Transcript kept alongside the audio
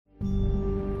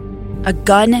A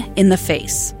gun in the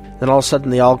face. Then all of a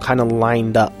sudden they all kind of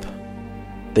lined up.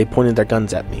 They pointed their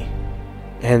guns at me.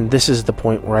 And this is the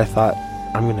point where I thought,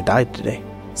 I'm going to die today.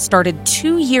 Started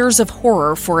 2 years of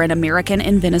horror for an American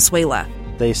in Venezuela.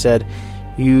 They said,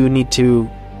 you need to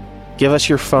give us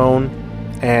your phone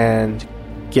and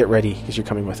get ready because you're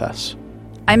coming with us.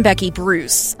 I'm Becky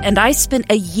Bruce, and I spent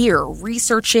a year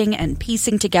researching and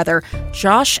piecing together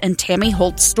Josh and Tammy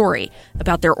Holt's story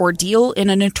about their ordeal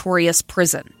in a notorious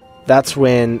prison. That's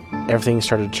when everything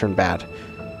started to turn bad.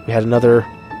 We had another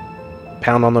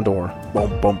pound on the door.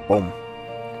 Boom, boom, boom.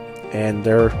 And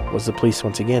there was the police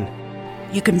once again.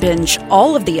 You can binge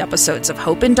all of the episodes of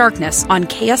Hope in Darkness on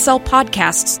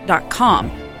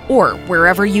KSLpodcasts.com or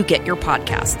wherever you get your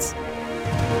podcasts.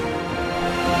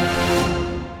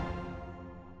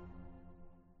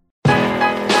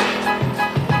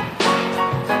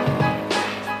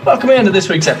 Welcome into this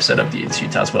week's episode of the It's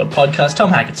Utah's World podcast.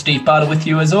 Tom Hackett, Steve Barter with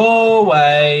you as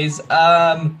always.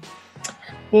 Oh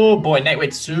boy, Nate Wade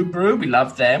Subaru, we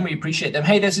love them. We appreciate them.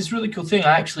 Hey, there's this really cool thing.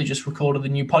 I actually just recorded the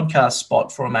new podcast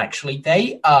spot for them, actually.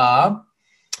 They are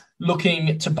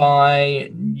looking to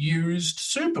buy used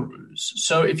Subarus.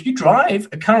 So if you drive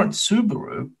a current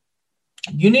Subaru,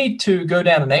 you need to go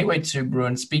down to Nate Wade Subaru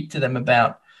and speak to them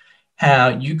about how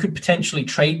you could potentially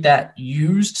trade that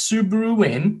used Subaru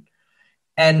in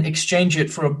and exchange it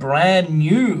for a brand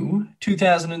new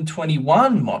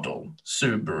 2021 model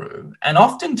Subaru. And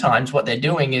oftentimes what they're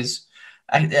doing is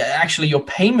actually your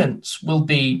payments will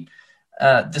be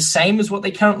the same as what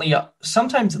they currently are,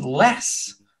 sometimes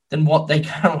less than what they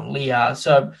currently are.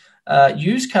 So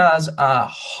used cars are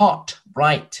hot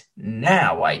right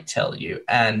now, I tell you.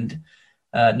 And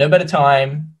no better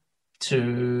time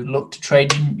to look to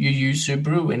trade your used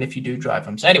Subaru in if you do drive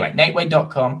them. So anyway,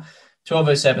 natewade.com.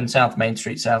 1207 South Main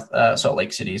Street, Salt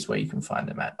Lake City is where you can find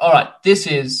them at. All right, this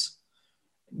is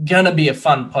going to be a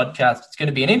fun podcast. It's going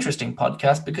to be an interesting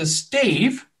podcast because,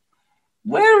 Steve,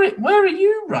 where are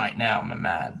you right now, my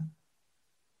man?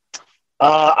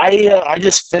 I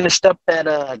just finished up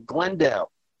at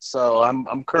Glendale, so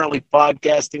I'm currently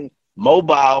podcasting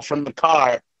mobile from the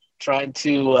car, trying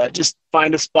to just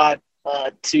find a spot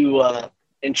to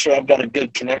ensure I've got a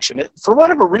good connection. For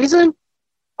whatever reason,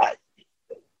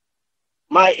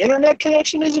 my internet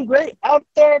connection isn't great out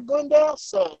there at Glendale,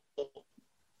 so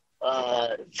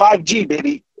 5G,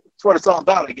 baby. That's what it's all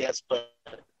about, I guess, but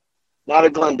not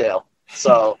at Glendale.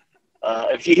 So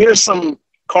if you hear some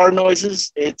car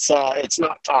noises, it's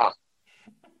not Tom.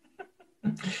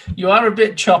 You are a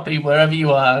bit choppy wherever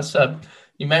you are, so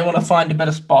you may want to find a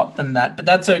better spot than that, but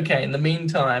that's okay. In the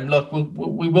meantime, look,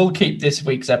 we will keep this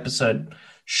week's episode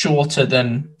shorter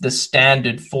than the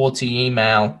standard 40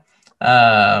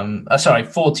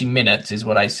 minutes is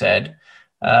what I said,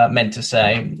 meant to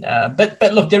say. But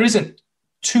look, there isn't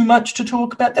too much to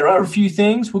talk about. There are a few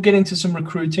things. We'll get into some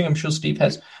recruiting. I'm sure Steve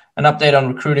has an update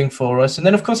on recruiting for us. And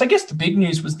then, of course, I guess the big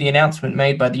news was the announcement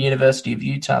made by the University of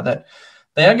Utah that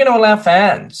they are going to allow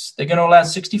fans. They're going to allow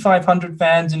 6,500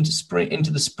 fans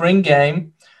into the spring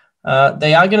game.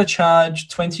 They are going to charge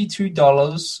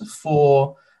 $22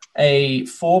 for a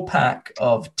 4-pack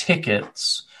of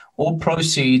tickets. All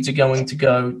proceeds are going to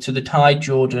go to the Ty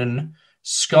Jordan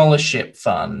Scholarship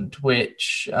Fund,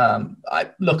 which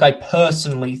I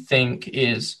personally think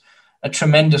is a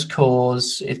tremendous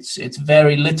cause. It's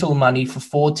very little money for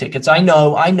 4 tickets. I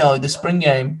know the spring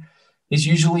game is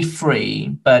usually free,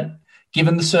 but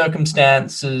given the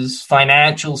circumstances,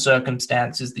 financial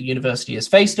circumstances the university has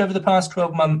faced over the past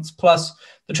 12 months, plus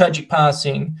the tragic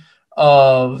passing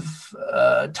of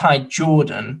Ty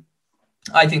Jordan,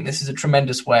 I think this is a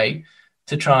tremendous way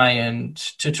to try and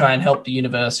help the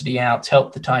university out,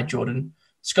 help the Ty Jordan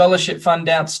Scholarship Fund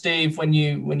out. Steve, when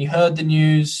you heard the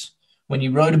news, when you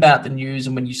wrote about the news,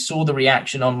 and when you saw the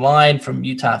reaction online from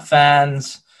Utah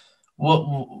fans,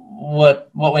 what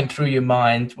went through your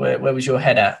mind? Where was your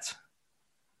head at?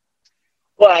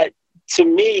 Well, to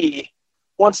me,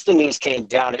 once the news came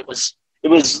down, it was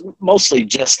mostly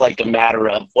just like a matter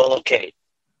of, well, okay,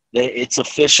 it's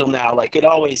official now. Like it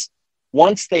always.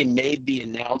 Once they made the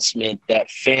announcement that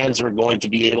fans were going to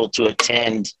be able to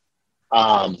attend,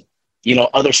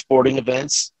 other sporting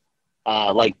events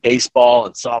like baseball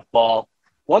and softball,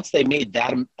 once they made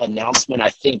that announcement, I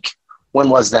think, when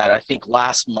was that? I think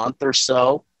last month or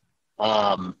so.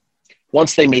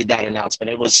 Once they made that announcement,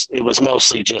 it was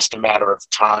mostly just a matter of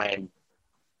time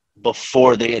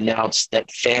before they announced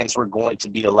that fans were going to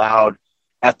be allowed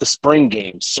at the spring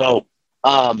games. So,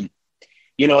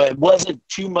 it wasn't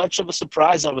too much of a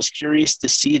surprise. I was curious to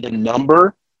see the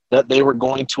number that they were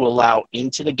going to allow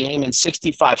into the game, and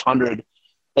 6,500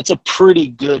 that's a pretty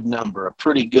good number, a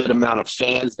pretty good amount of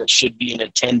fans that should be in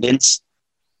attendance.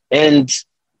 And,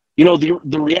 you know,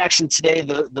 the reaction today,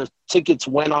 the tickets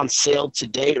went on sale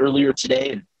earlier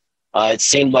today, and it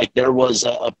seemed like there was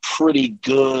a pretty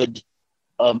good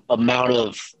amount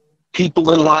of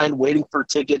people in line waiting for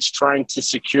tickets, trying to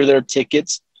secure their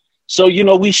tickets. So, you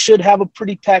know, we should have a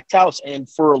pretty packed house. And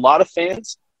for a lot of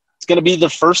fans, it's going to be the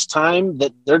first time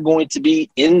that they're going to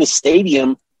be in the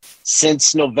stadium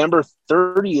since November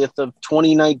 30th of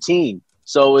 2019.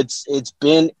 So it's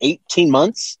been 18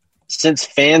 months since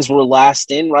fans were last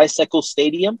in Rice-Eccles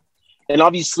Stadium. And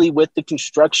obviously with the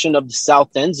construction of the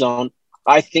south end zone,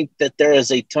 I think that there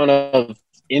is a ton of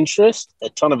interest, a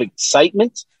ton of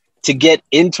excitement to get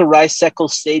into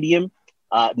Rice-Eccles Stadium,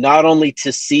 not only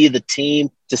to see the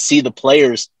team, to see the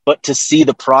players, but to see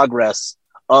the progress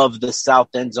of the south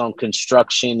end zone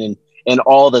construction and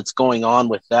all that's going on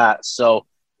with that. So,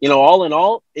 you know, all in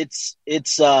all, it's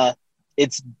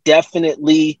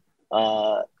definitely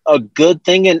a good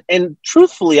thing. And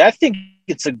truthfully, I think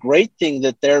it's a great thing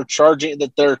that they're charging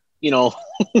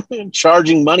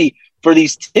money for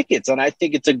these tickets. And I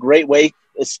think it's a great way,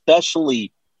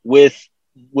 especially with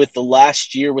the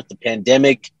last year, with the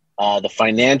pandemic, the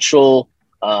financial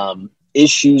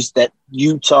issues that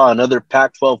Utah and other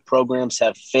Pac-12 programs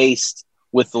have faced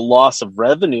with the loss of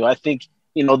revenue. I think,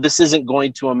 you know, this isn't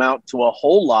going to amount to a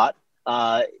whole lot,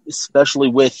 especially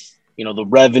with, you know, the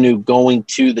revenue going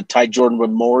to the Ty Jordan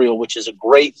Memorial, which is a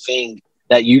great thing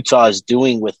that Utah is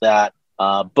doing with that.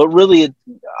 But really,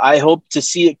 I hope to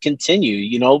see it continue.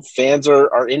 You know, fans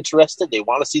are interested. They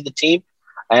want to see the team.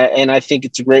 And I think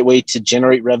it's a great way to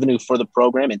generate revenue for the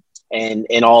program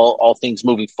and all things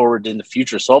moving forward in the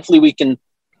future. So hopefully we can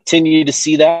continue to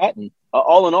see that. And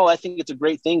all in all, I think it's a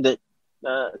great thing that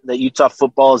Utah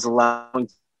football is allowing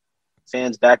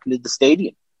fans back into the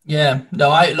stadium. Yeah,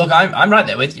 no, I'm right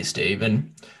there with you, Steve.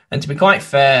 And to be quite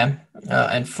fair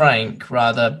and frank,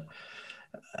 rather,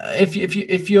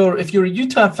 if you're a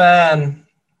Utah fan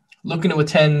looking to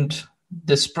attend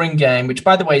the spring game, which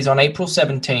by the way is on April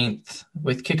 17th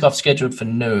with kickoff scheduled for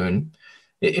noon,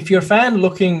 if you're a fan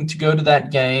looking to go to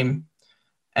that game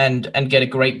and get a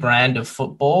great brand of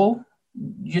football,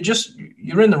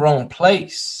 you're in the wrong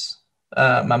place,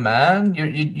 my man.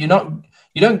 You don't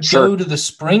Sure. go to the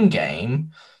spring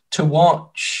game to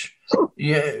watch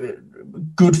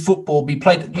good football be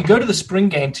played. You go to the spring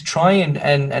game to try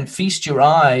and feast your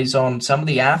eyes on some of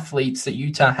the athletes that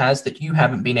Utah has that you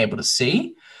haven't been able to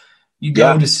see. You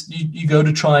go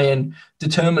to try and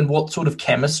determine what sort of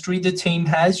chemistry the team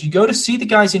has. You go to see the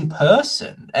guys in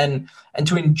person and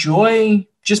to enjoy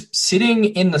just sitting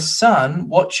in the sun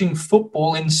watching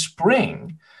football in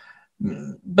spring.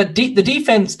 But the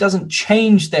defense doesn't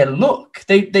change their look.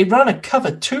 They run a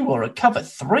cover 2 or a cover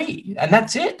 3, and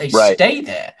that's it. They stay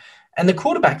there, and the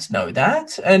quarterbacks know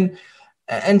that.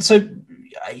 And so,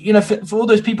 you know, for all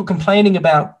those people complaining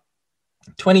about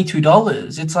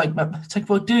 $22, it's like,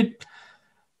 well, dude,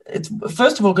 it's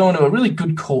first of all going to a really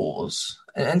good cause,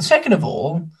 and second of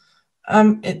all,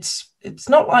 it's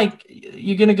not like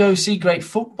you're going to go see great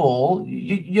football.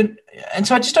 And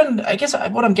so I just don't. I guess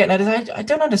what I'm getting at is I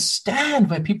don't understand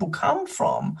where people come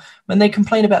from when they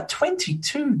complain about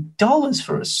 $22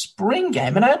 for a spring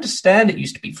game. And I understand it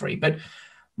used to be free, but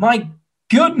my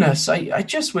goodness, I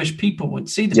just wish people would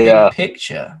see the big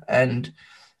picture and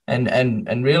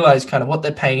realize kind of what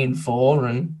they're paying for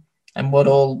and what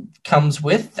all comes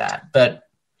with that. But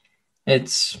it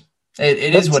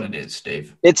is what it is,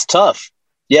 Steve. It's tough.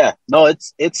 Yeah, no,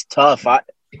 it's tough.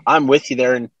 I'm with you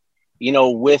there. And, you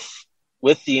know, with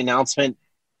the announcement,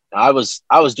 I was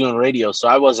doing radio, so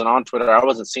I wasn't on Twitter. I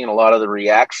wasn't seeing a lot of the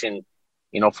reaction,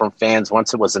 you know, from fans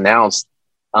once it was announced.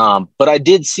 But I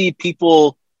did see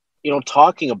people, you know,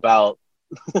 talking about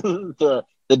the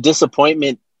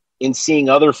disappointment in seeing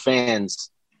other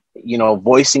fans, you know,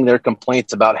 voicing their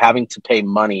complaints about having to pay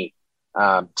money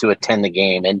to attend the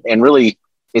game. And really,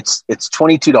 it's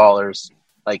 $22.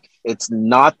 Like, it's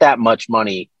not that much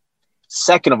money.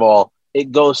 Second of all,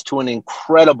 it goes to an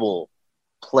incredible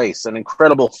place, an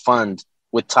incredible fund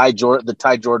with the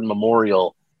Ty Jordan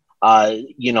Memorial.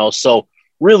 You know, so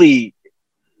really,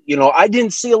 you know, I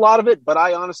didn't see a lot of it, but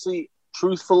I honestly,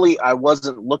 truthfully, I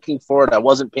wasn't looking for it. I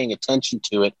wasn't paying attention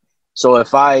to it. So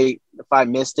if I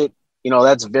missed it, you know,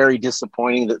 that's very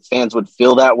disappointing that fans would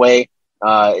feel that way.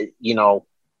 You know,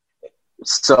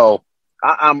 so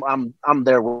I'm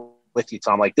there with you,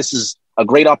 Tom. Like, this is a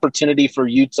great opportunity for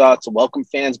Utah to welcome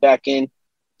fans back in,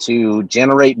 to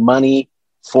generate money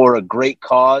for a great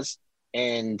cause,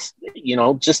 and, you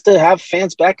know, just to have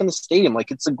fans back in the stadium. Like,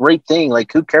 it's a great thing.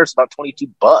 Like, who cares about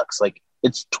 $22? Like,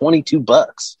 it's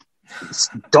 $22.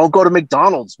 Don't go to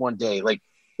McDonald's one day. Like,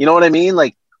 you know what I mean?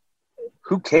 Like,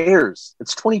 who cares?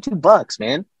 It's $22,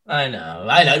 man. I know.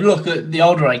 Look, the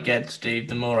older I get, Steve,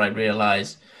 the more I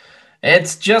realize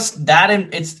it's just that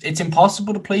it's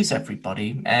impossible to please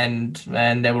everybody, and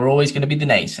there were always going to be the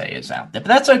naysayers out there. But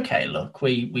that's okay. Look,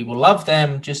 we will love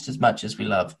them just as much as we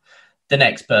love the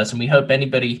next person. We hope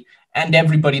anybody and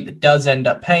everybody that does end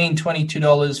up paying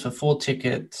 $22 for 4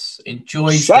 tickets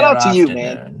enjoys Shout their out to afternoon. you,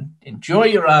 man. Enjoy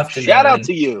your afternoon. Shout out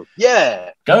to you.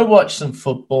 Yeah. Go watch some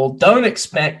football. Don't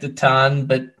expect a ton,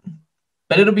 but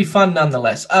it'll be fun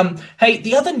nonetheless. Hey,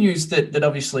 the other news that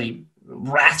obviously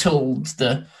rattled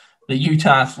the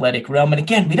Utah athletic realm, and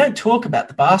again, we don't talk about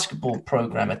the basketball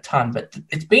program a ton, but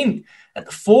it's been at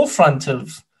the forefront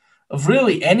of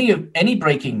really any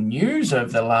breaking news over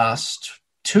the last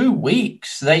 2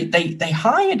 weeks. They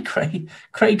hired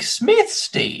Craig Smith,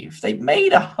 Steve. They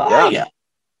made a hire,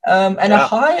 a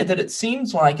hire that it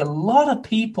seems like a lot of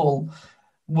people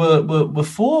were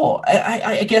for.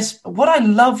 I guess what I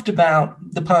loved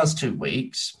about the past 2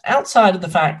 weeks, outside of the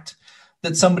fact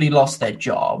that somebody lost their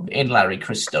job in Larry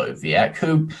Krystowiak,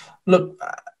 who, look,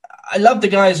 I love the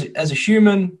guy as a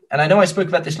human, and I know I spoke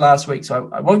about this last week, so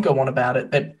I won't go on about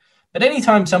it, but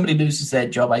anytime somebody loses their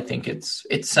job, I think it's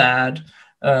sad.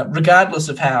 Regardless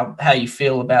of how you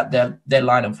feel about their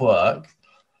line of work,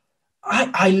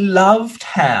 I loved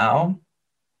how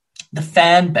the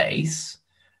fan base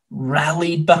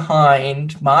rallied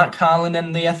behind Mark Harlan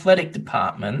and the athletic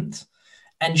department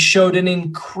and showed an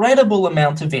incredible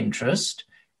amount of interest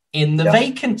in the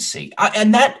vacancy.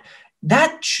 And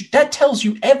that tells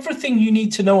you everything you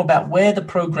need to know about where the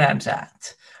program's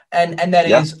at. And that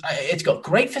is, it's got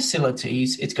great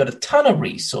facilities. It's got a ton of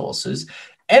resources.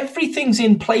 Everything's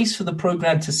in place for the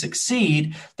program to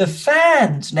succeed. The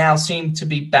fans now seem to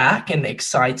be back and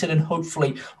excited, and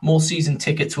hopefully more season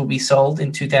tickets will be sold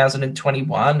in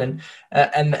 2021,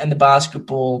 and the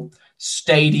basketball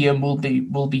stadium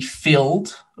will be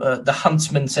filled. The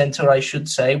Huntsman Center, I should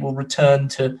say, will return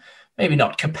to maybe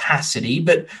not capacity,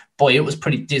 but boy, it was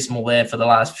pretty dismal there for the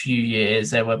last few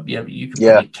years. There were, you could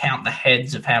probably count the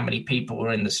heads of how many people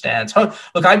were in the stands.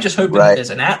 Look, I'm just hoping that there's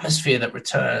an atmosphere that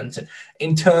returns, and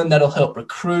in turn that'll help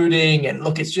recruiting. And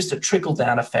look, it's just a trickle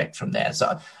down effect from there.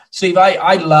 So, Steve,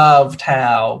 I loved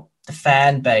how the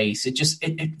fan base,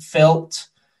 it felt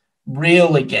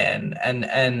real again, and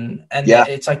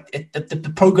it's like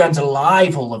the program's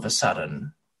alive all of a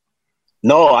sudden.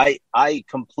 No, I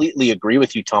completely agree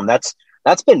with you, Tom. That's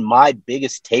been my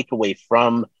biggest takeaway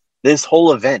from this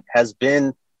whole event, has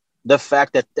been the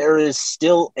fact that there is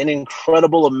still an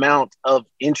incredible amount of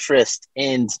interest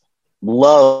and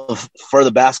love for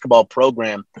the basketball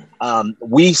program.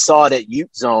 We saw it at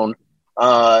Ute Zone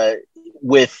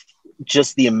with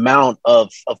just the amount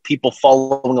of people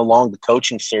following along the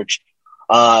coaching search.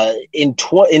 In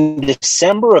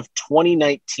December of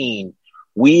 2019,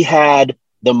 we had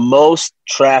the most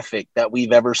traffic that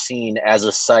we've ever seen as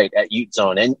a site at Ute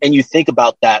Zone. And you think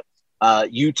about that,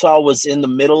 Utah was in the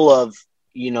middle of,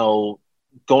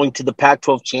 going to the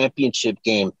Pac-12 championship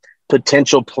game,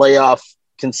 potential playoff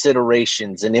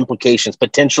considerations and implications,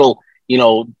 potential,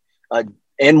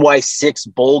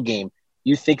 NY6 bowl game.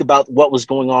 You think about what was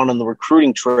going on the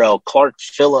recruiting trail. Clark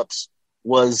Phillips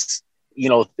was,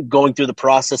 going through the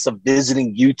process of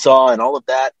visiting Utah and all of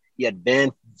that. You had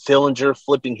Van Fillinger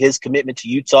flipping his commitment to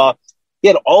Utah. He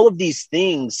had all of these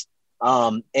things.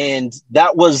 And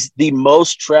that was the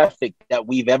most traffic that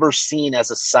we've ever seen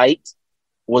as a site,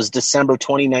 was December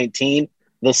 2019.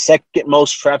 The second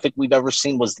most traffic we've ever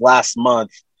seen was last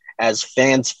month, as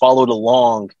fans followed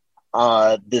along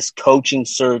this coaching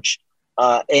search.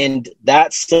 And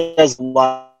that says a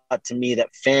lot to me,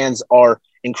 that fans are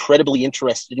incredibly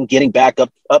interested in getting back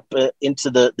up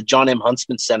into the John M.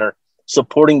 Huntsman Center,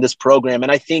 supporting this program.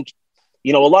 And I think,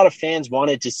 a lot of fans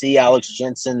wanted to see Alex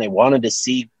Jensen. They wanted to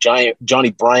see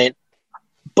Johnny Bryant.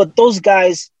 But those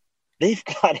guys, they've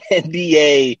got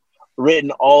NBA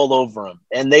written all over them.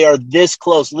 And they are this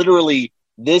close, literally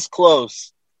this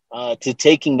close to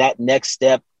taking that next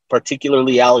step,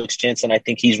 particularly Alex Jensen. I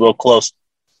think he's real close.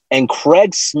 And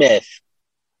Craig Smith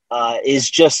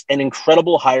is just an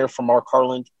incredible hire for Mark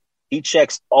Harlan. He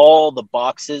checks all the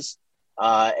boxes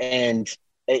and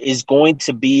is going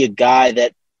to be a guy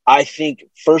that I think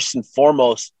first and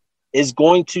foremost is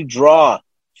going to draw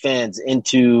fans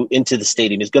into the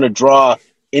stadium, is going to draw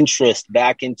interest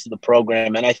back into the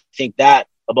program. And I think that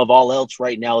above all else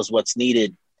right now is what's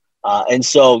needed. And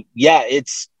so,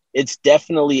 it's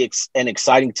definitely an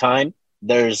exciting time.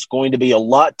 There's going to be a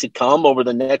lot to come over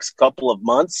the next couple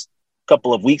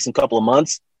of weeks and couple of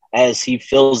months, as he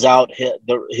fills out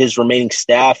his remaining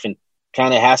staff and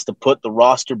kind of has to put the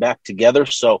roster back together.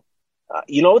 So,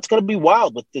 it's going to be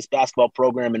wild with this basketball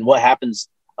program and what happens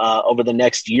over the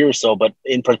next year or so. But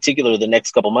in particular, the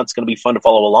next couple months, going to be fun to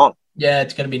follow along. Yeah,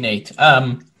 it's going to be neat.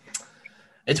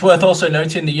 It's worth also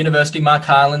noting the University Mark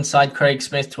Harlan signed Craig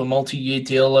Smith to a multi-year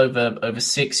deal over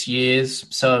 6 years.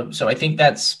 So I think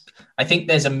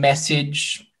there's a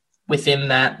message within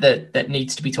that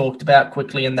needs to be talked about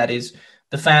quickly, and that is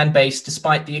the fan base,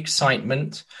 despite the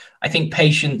excitement, I think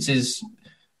patience is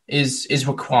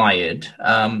required.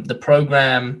 The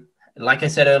program, like I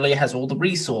said earlier, has all the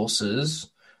resources,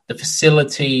 the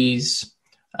facilities.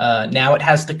 Now it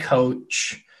has the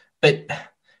coach, but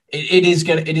it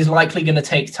is likely going to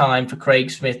take time for Craig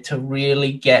Smith to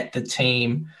really get the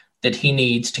team that he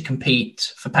needs to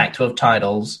compete for Pac-12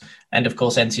 titles and, of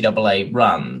course,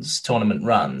 NCAA tournament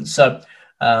runs. So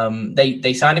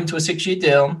they signed him to a 6-year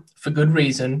deal for good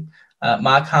reason.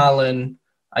 Mark Harlan,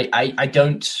 I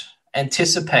don't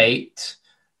anticipate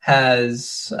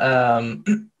has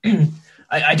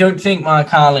I don't think Mark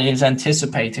Harlan is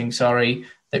anticipating,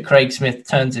 that Craig Smith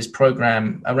turns his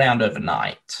program around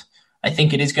overnight. I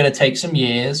think it is going to take some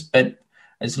years, but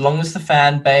as long as the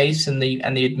fan base and the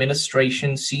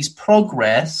administration sees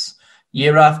progress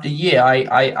year after year,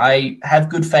 I have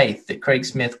good faith that Craig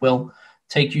Smith will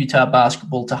take Utah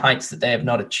basketball to heights that they have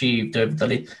not achieved over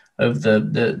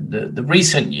the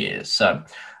recent years. So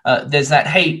there's that.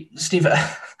 Hey, Steve,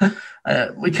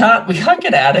 we can't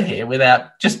get out of here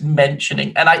without just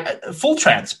mentioning, and full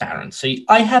transparency,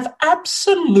 I have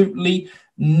absolutely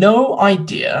no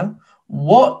idea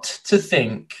what to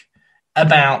think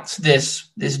about this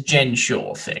Jen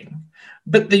Shaw thing.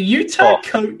 But the Utah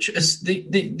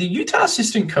the Utah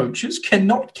assistant coaches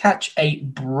cannot catch a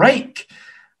break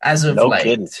as of late.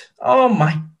 Kidding. Oh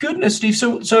my goodness, Steve.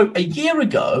 So a year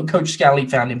ago, Coach Scally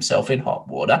found himself in hot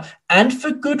water, and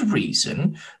for good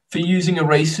reason, for using a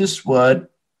racist word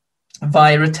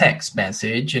via a text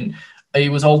message, and he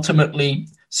was ultimately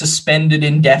suspended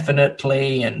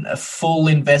indefinitely, and a full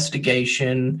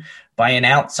investigation by an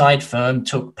outside firm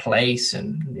took place,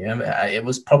 and it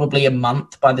was probably a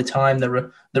month by the time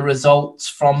the results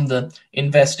from the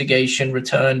investigation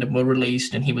returned and were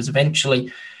released, and he was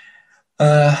eventually,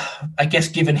 I guess,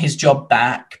 given his job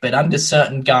back, but under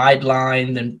certain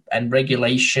guideline and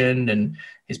regulation, and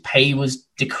his pay was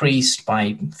decreased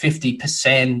by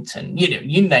 50%, and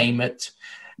you name it.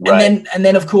 Right. And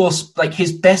then of course, like,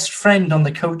 his best friend on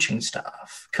the coaching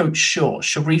staff, Coach Shaw,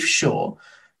 Sharif Shaw,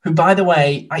 who, by the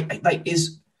way,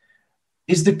 is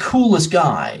the coolest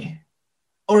guy,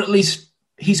 or at least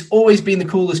he's always been the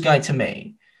coolest guy to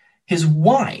me. His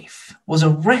wife was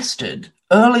arrested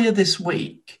earlier this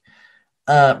week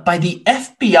by the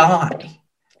FBI.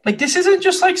 Like, this isn't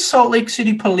just like Salt Lake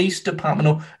City Police Department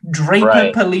or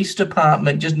Draper Police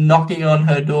Department just knocking on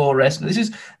her door arresting. This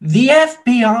is the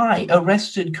FBI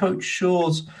arrested Coach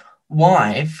Shaw's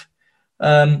wife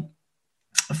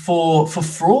for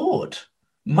fraud,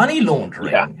 money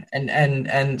laundering,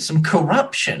 and some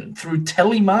corruption through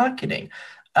telemarketing.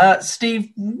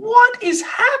 Steve, what is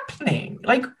happening?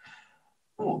 Like,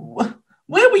 where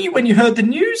were you when you heard the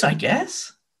news, I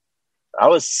guess? I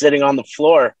was sitting on the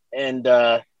floor, and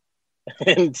I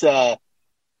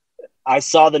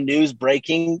saw the news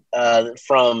breaking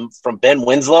from Ben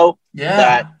Winslow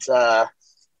that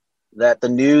the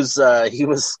news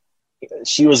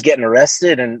she was getting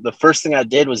arrested, and the first thing I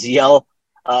did was yell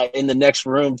in the next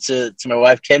room to my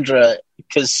wife Kendra,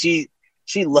 because she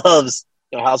loves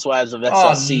Housewives of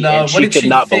SLC, and she could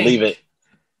not believe it.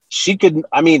 She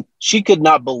could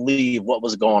not believe what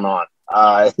was going on.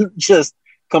 Just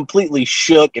completely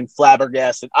shook and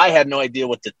flabbergasted. I had no idea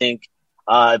what to think.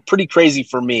 Pretty crazy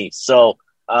for me. So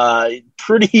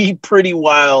pretty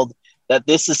wild that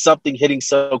this is something hitting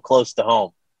so close to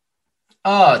home.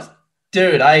 Oh,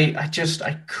 dude,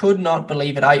 I could not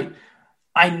believe it.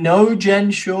 I know Jen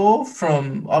Shaw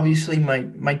from obviously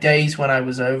my days when I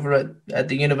was over at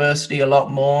the university a lot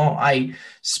more. I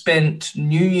spent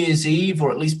New Year's Eve,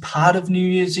 or at least part of New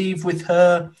Year's Eve, with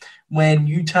her when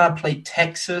Utah played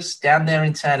Texas down there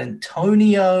in San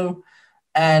Antonio.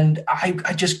 And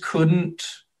I just couldn't.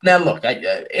 Now, look,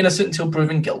 innocent until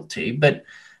proven guilty, but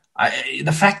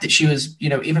the fact that she was,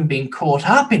 even being caught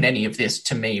up in any of this,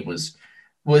 to me was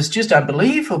just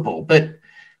unbelievable. But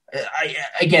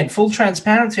again, full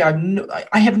transparency,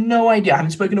 I have no idea. I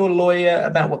haven't spoken to a lawyer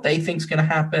about what they think is going to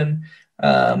happen.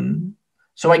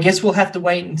 So I guess we'll have to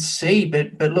wait and see.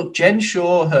 But look, Jen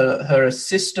Shaw, her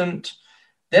assistant,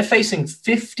 they're facing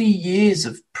 50 years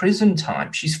of prison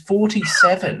time. She's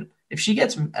 47. If she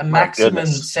gets a maximum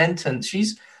sentence,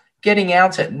 she's getting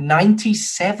out at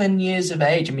 97 years of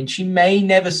age. I mean, she may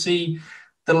never see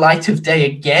the light of day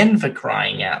again, for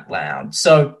crying out loud.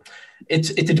 So it's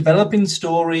a developing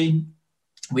story.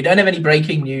 We don't have any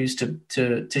breaking news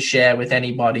to share with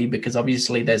anybody because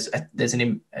obviously there's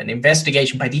an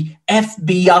investigation by the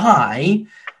FBI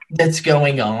that's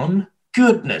going on.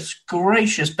 Goodness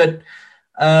gracious! But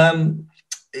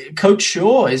Coach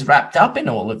Shaw is wrapped up in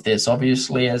all of this,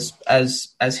 obviously as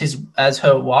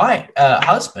her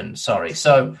husband. Sorry.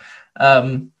 So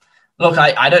look,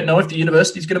 I don't know if the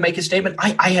university is going to make a statement.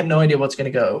 I have no idea what's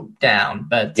going to go down,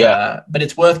 but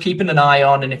it's worth keeping an eye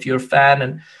on. And if you're a fan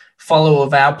and follower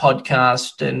of our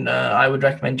podcast, and I would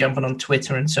recommend jumping on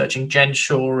Twitter and searching Jen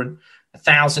Shaw, and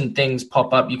 1,000 things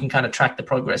pop up. You can kind of track the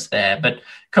progress there. But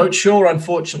Coach Shaw,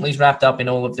 unfortunately, is wrapped up in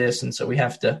all of this, and so we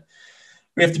have to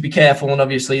be careful. And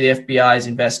obviously, the FBI is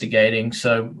investigating,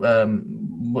 so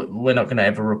we're not going to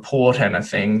ever report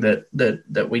anything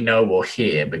that we know or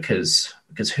hear because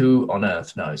who on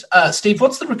earth knows? Steve,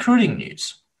 what's the recruiting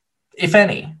news, if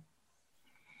any?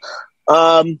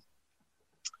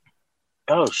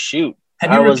 Oh shoot!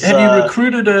 Have you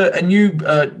recruited a new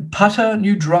putter,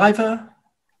 new driver?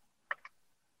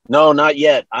 No, not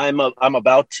yet. I'm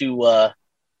about to.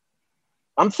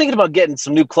 I'm thinking about getting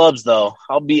some new clubs, though.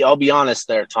 I'll be honest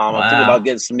there, Tom. Wow. I'm thinking about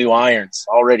getting some new irons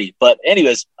already. But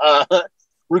anyways,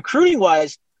 recruiting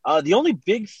wise, the only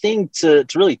big thing to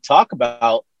really talk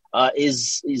about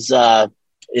is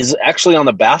actually on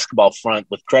the basketball front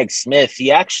with Craig Smith.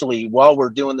 He actually, while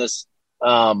we're doing this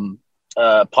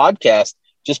podcast,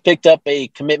 just picked up a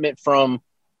commitment from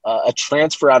a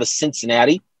transfer out of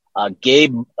Cincinnati,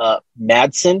 Gabe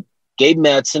Madsen. Gabe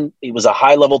Madsen, he was a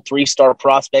high-level 3-star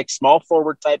prospect, small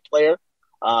forward type player,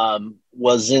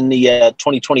 was in the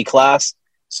 2020 class.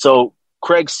 So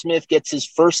Craig Smith gets his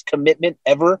first commitment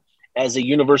ever as a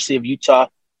University of Utah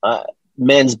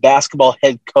men's basketball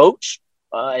head coach.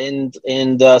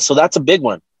 So that's a big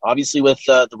one. Obviously, with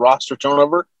the roster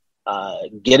turnover,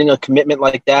 getting a commitment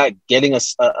like that, getting a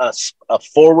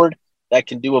forward that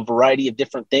can do a variety of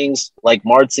different things like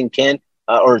Madsen can,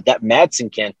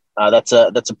 that's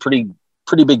a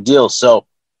pretty big deal. So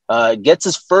gets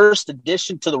his first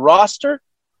addition to the roster,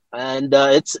 and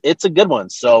it's a good one.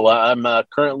 So I'm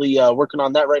currently working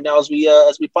on that right now as we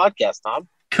podcast, Tom.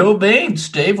 Cool beans,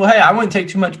 Steve. Well, hey, I won't take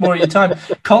too much more of your time.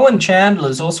 Colin Chandler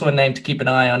is also a name to keep an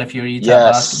eye on if you're a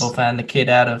Utah basketball fan. The kid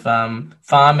out of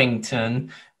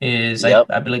Farmington is,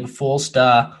 I believe, a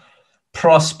 4-star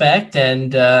prospect,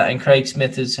 and Craig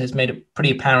Smith has made it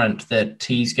pretty apparent that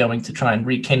he's going to try and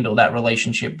rekindle that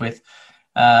relationship with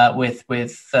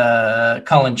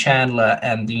Colin Chandler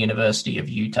and the University of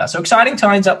Utah. So exciting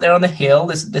times up there on the hill.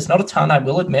 There's not a ton, I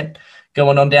will admit,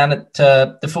 going on down at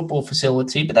the football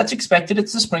facility, but that's expected.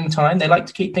 It's the springtime. They like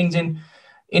to keep things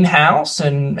in-house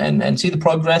and see the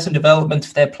progress and development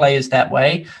of their players that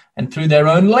way and through their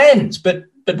own lens. But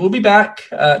we'll be back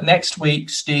next week,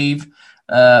 Steve,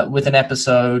 with an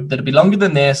episode that'll be longer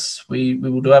than this. We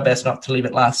will do our best not to leave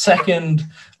it last second,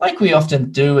 like we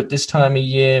often do at this time of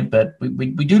year. But we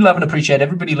do love and appreciate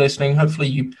everybody listening.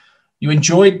 Hopefully you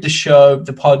enjoyed the show,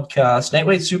 the podcast. Nate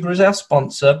Wade Subaru is our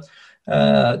sponsor.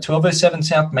 1207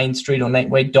 South Main Street on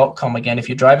natewade.com. Again, if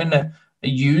you're driving a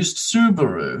used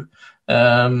Subaru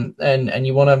and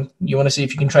you want to see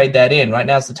if you can trade that in, right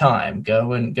now's the time.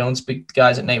 Go and speak to the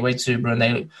guys at Nate Wade Subaru, and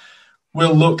they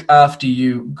will look after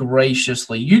you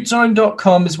graciously.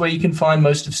 Utezone.com is where you can find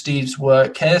most of Steve's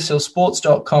work.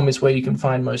 KSLSports.com is where you can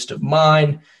find most of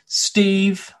mine.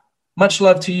 Steve, much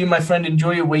love to you, my friend.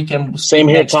 Enjoy your weekend. We'll see you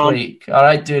next week. All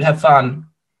right, dude. Have fun.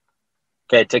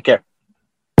 Okay, take care.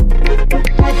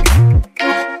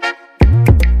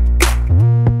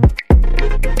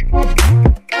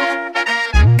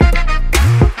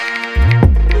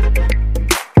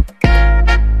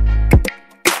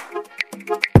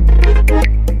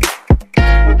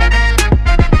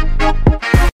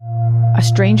 A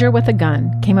stranger with a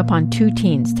gun came upon 2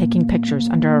 teens taking pictures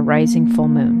under a rising full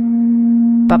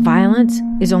moon. But violence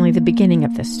is only the beginning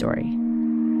of this story.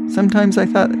 Sometimes I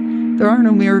thought, there are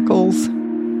no miracles.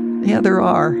 Yeah, there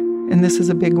are, and this is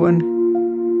a big one.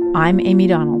 I'm Amy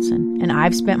Donaldson, and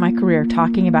I've spent my career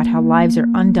talking about how lives are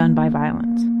undone by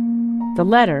violence. The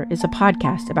Letter is a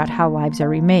podcast about how lives are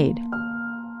remade.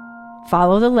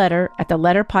 Follow The Letter at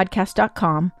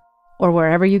theletterpodcast.com or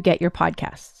wherever you get your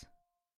podcasts.